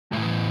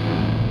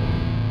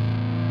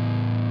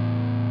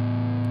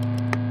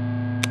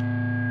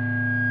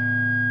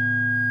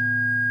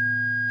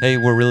Hey,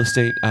 we're Real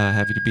Estate.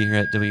 Happy to be here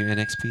at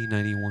WNXP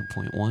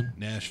 91.1.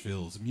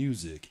 Nashville's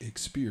music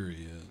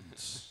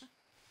experience.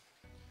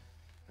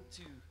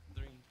 2,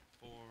 3,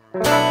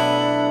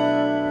 4.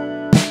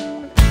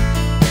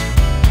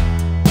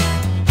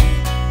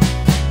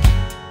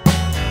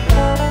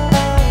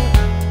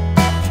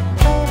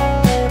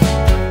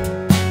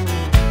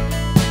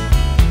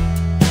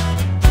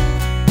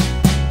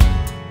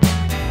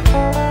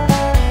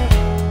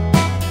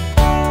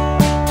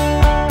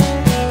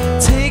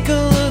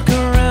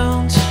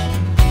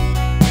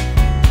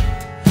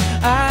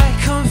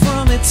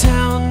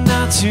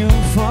 Too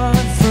far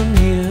from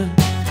here,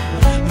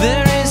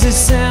 there is a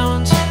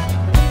sound.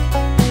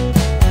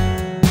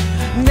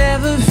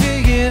 Never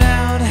figured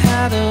out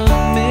how to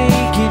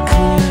make it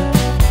clear.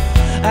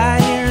 I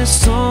hear a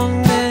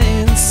song that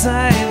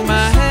inside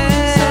my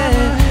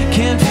head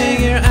can't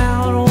figure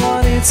out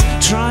what it's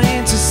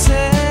trying to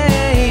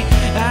say.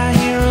 I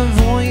hear a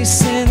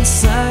voice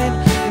inside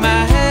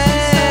my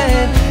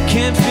head,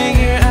 can't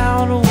figure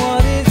out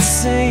what it's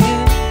saying.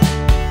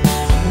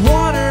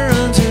 Water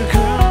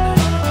underground,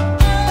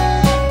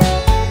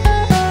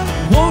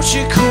 won't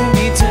you cool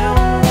me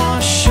down,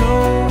 wash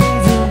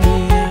over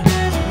me?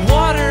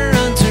 Water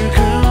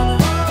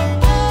underground,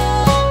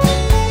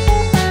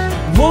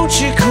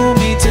 won't you cool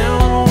me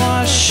down,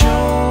 wash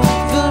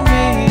over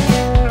me?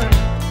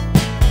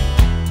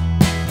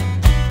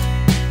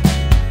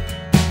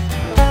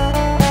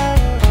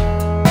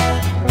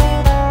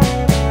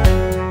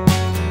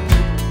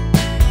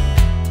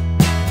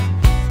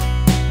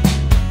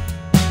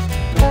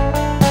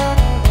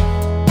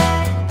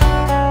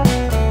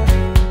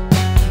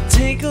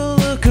 Take a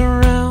look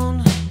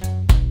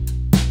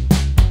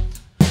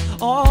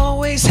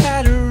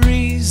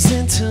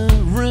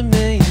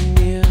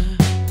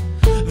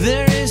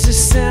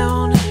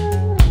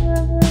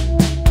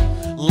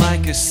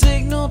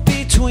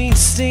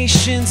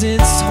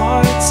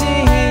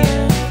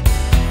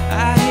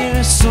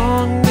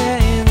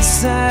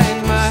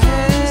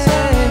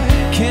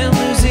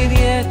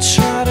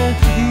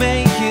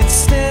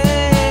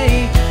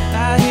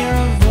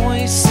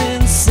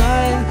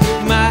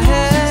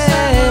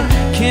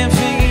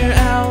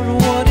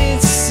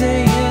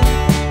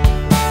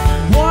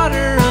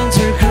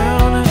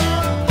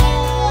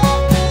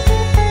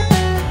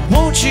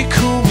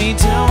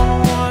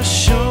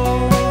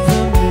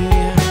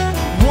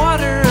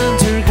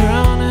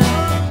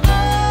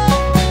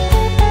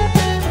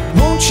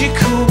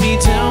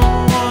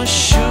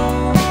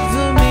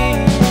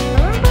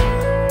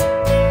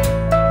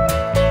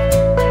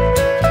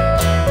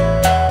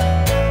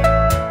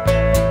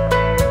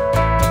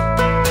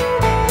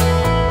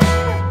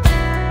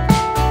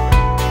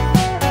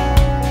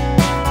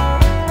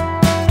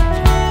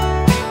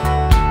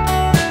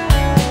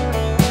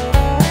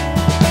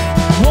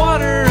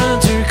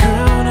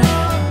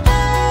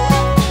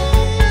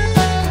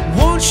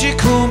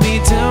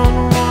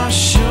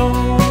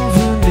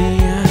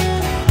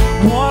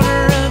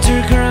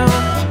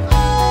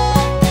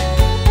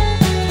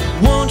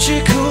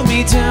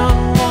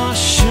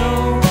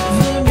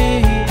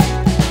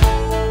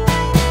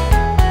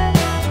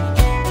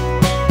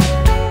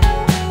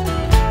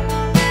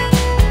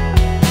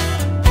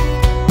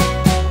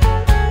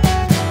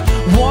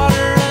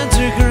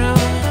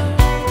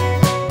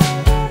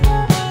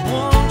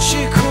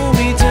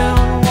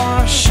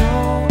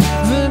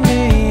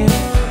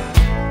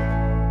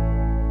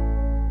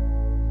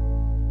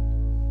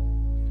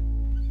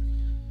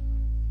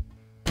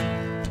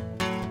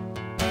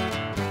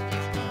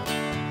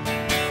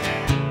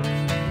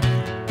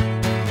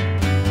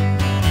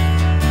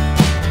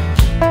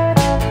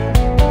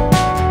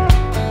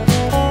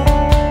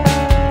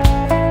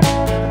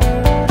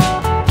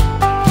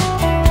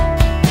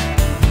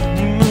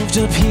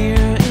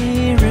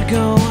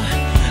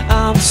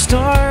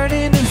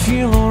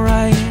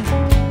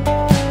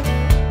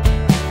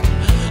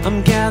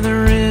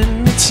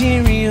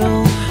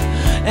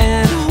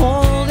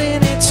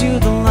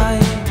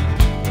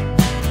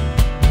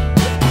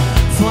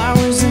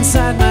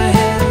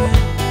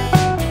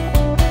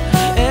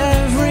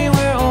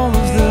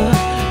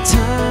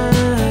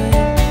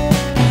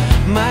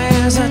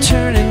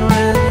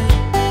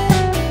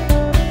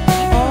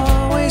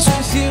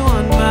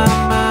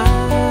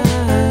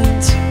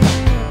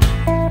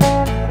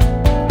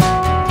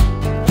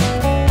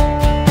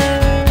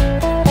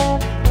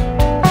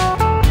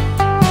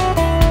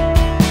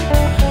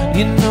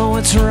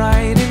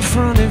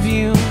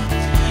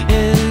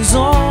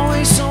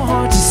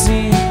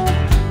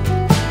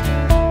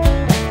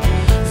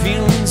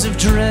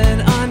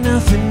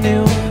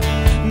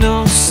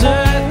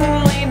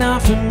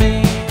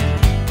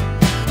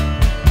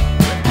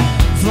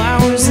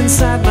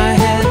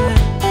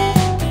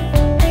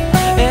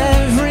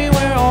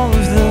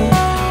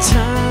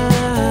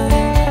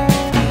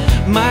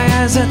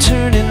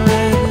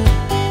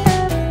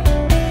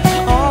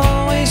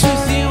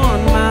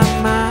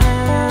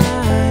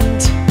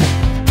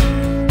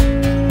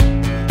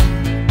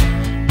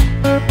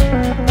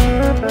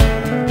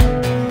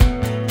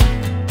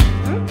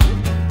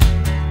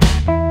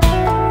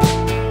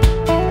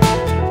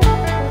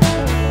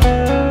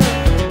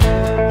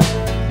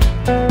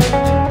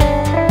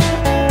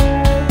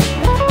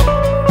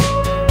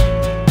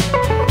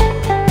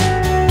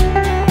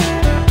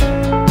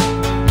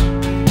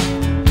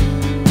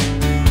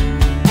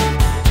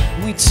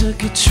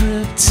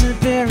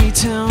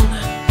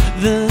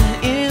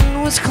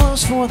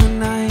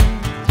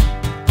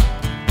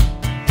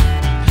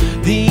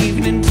The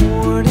evening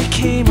poured, it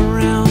came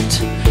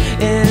around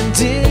and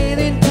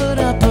didn't put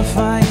up a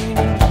fight.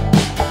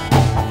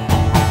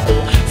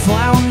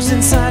 Flowers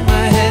inside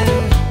my head,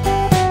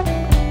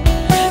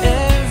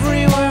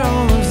 everywhere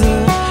all of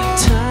the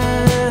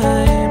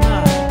time.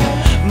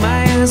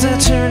 My eyes are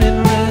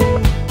turning red,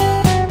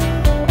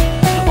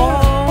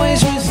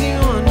 always with you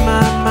on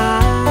my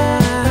mind.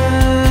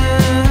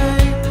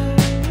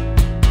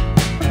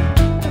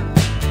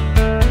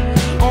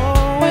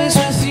 Always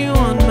with you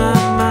on my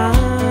mind.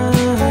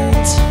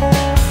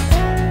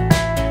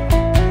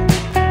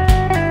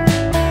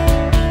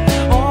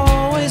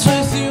 Always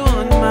with you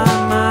on my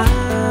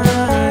mind.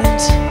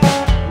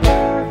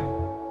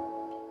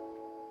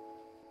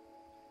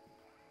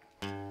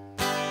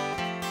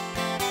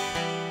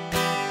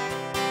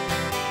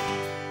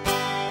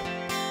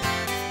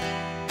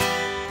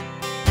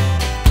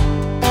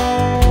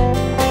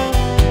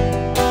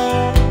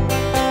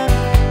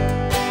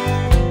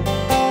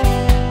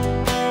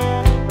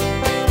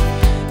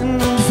 An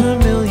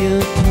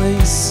unfamiliar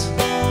place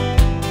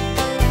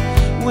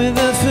with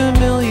a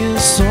familiar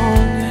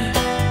song.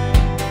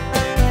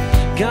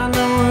 Got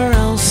nowhere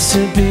else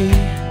to be.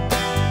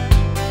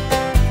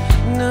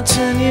 No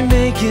turn you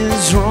make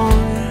is wrong.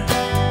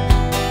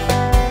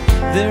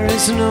 There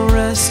is no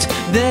rest,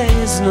 there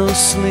is no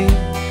sleep.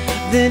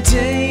 The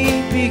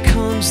day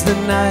becomes the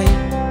night,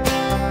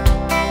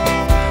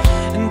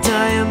 and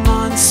I am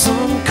on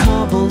some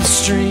cobbled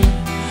street.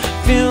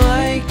 Feel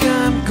like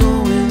I'm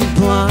going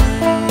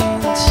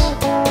blind.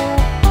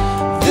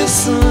 The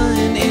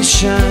sun is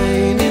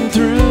shining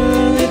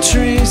through the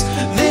trees.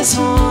 This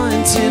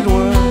haunted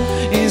world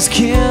is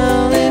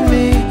killing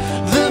me.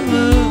 The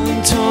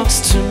moon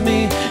talks to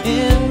me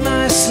in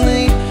my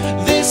sleep.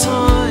 This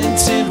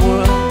haunted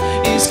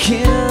world is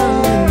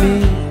killing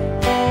me.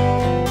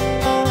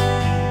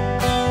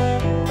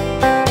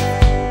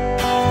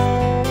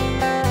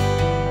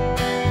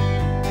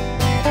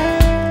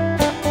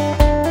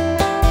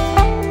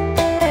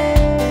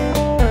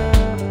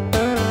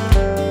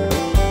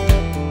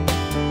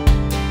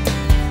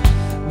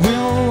 We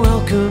were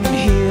welcome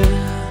here,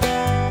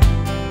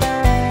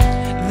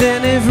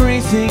 then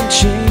everything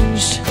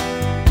changed.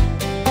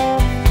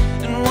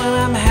 And when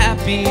I'm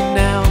happy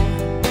now,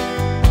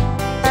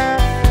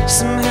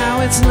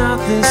 somehow it's not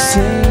the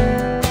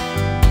same.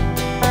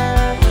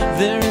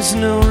 There is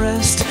no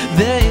rest,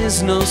 there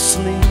is no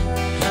sleep.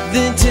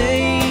 The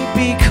day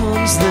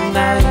becomes the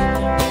night,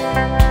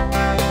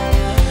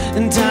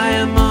 and I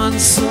am on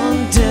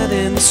some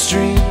dead-end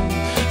street.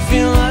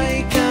 Feel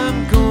like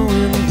I'm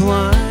going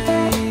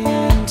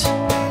blind.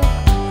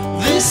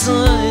 The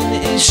sun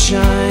is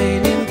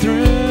shining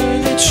through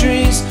the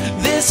trees.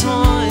 This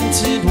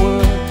haunted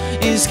world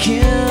is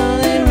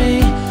killing me.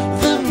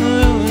 The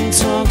moon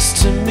talks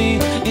to me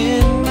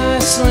in my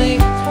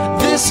sleep.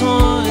 This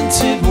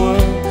haunted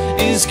world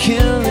is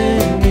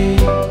killing me.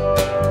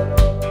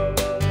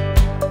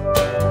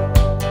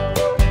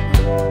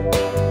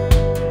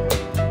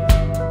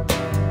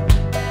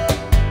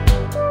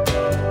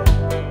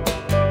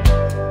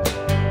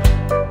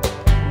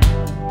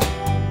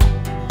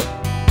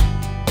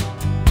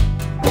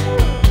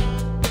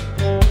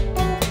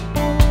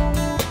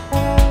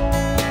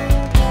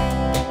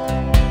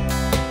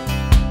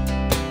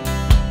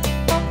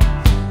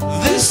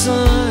 The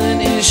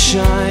sun is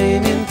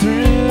shining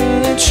through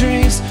the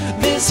trees.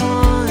 This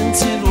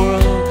haunted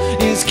world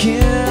is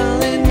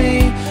killing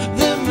me.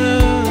 The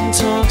moon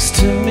talks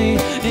to me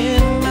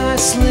in my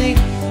sleep.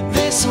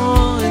 This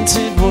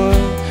haunted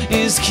world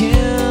is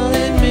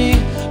killing me.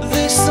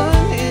 The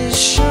sun is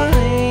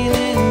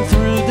shining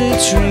through the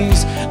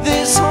trees.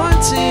 This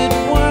haunted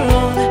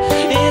world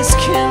is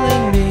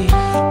killing me.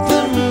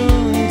 The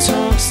moon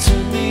talks to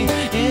me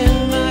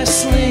in my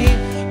sleep.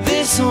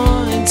 This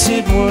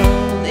haunted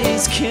world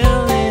is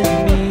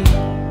killing me.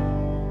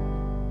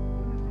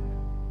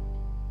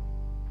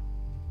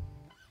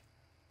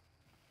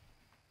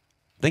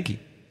 Thank you.